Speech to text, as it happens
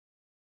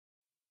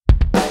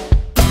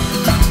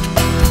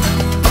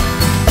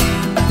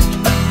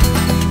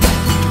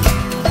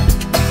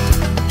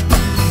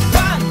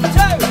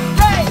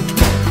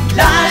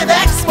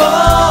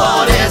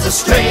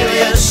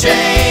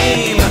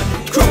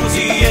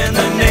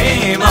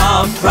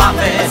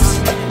profit.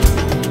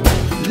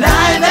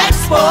 Live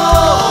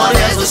export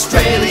is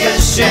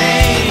Australia's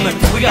shame.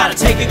 We gotta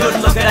take a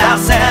good look at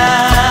ourselves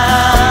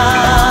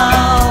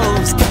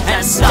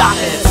and stop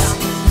it.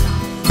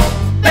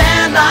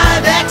 Ban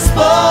live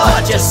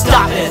export, just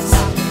stop it.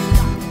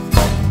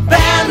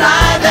 Ban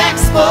live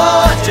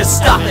export, just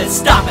stop it,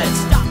 stop it.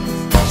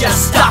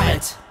 Just stop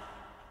it.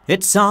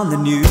 It's on the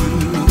news,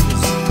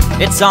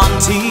 it's on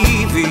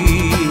TV.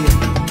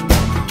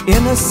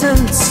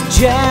 Innocents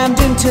jammed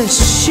into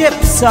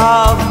ships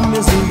of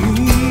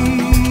misery.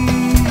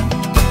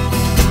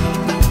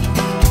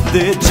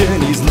 Their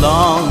journey's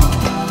long,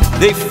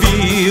 they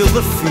feel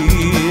the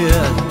fear,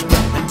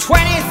 and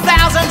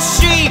 20,000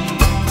 sheep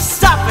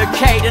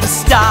suffocate and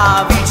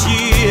starve each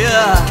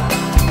year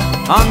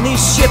on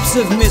these ships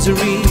of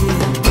misery.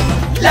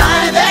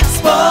 Live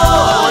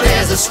export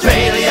is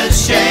Australia's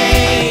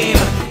shame.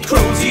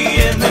 Cruelty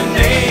in the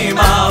name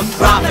of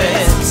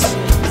profit.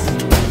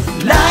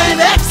 Live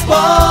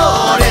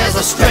export is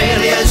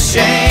Australia's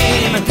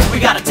shame. We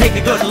gotta take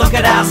a good look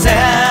at ourselves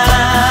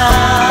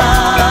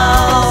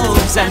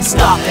and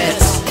stop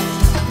it.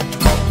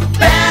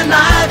 Ban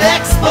live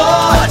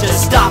export,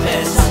 just stop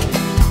it.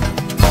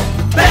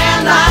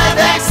 Ban live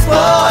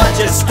export,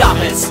 just stop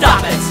it,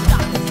 stop it.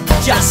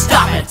 Just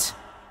stop it.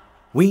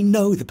 We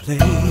know the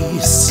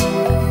place,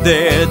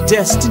 their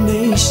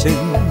destination.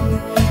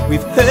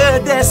 We've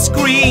heard their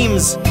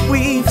screams,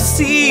 we've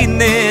seen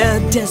their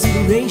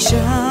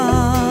desperation.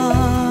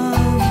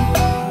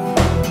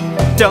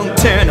 Don't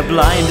turn a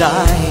blind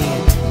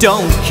eye,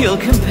 don't kill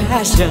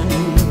compassion.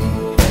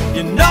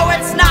 You know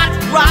it's not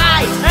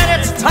right, and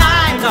it's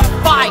time to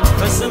fight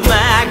for some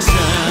action.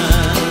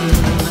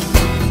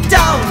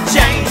 Don't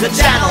change the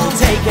channel,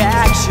 take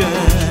action.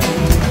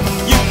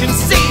 You can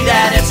see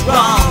that it's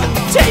wrong,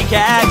 take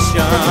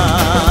action.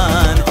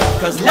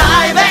 'Cause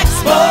live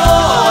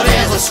export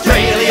is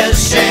Australia's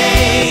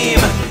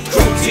shame.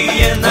 Cruelty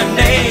in the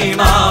name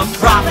of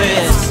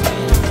profit.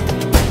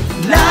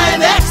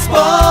 Live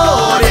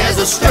export is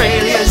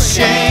Australia's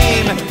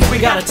shame. We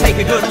gotta take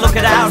a good look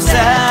at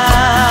ourselves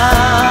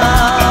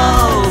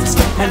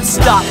and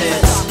stop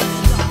it.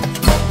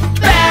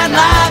 Ban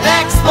live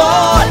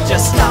export,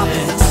 just stop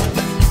it.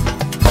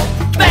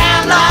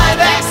 Ban live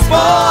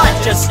export,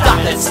 just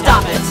stop it,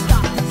 stop it.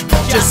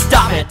 Just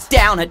stop it,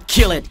 down it,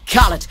 kill it,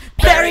 cull it,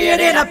 bury it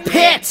in a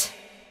pit.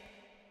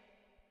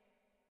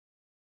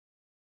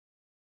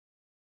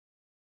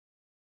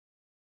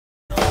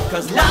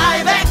 'Cause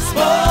live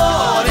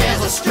export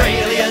is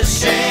Australia's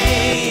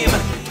shame.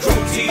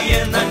 Cruelty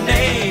in the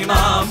name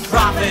of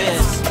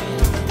profit.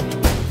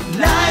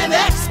 Live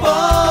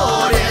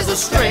export is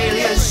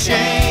Australia's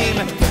shame.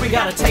 We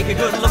gotta take a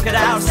good look at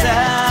ourselves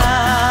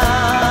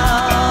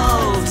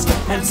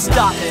and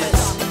stop it.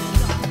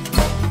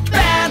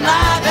 Ban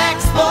live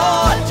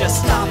export, just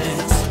stop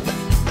it.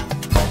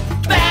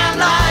 Ban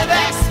live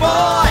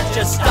export,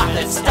 just stop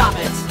it, stop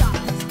it.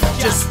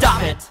 Just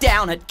stop it,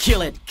 down it,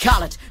 kill it,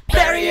 cull it,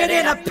 bury it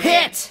in a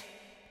pit.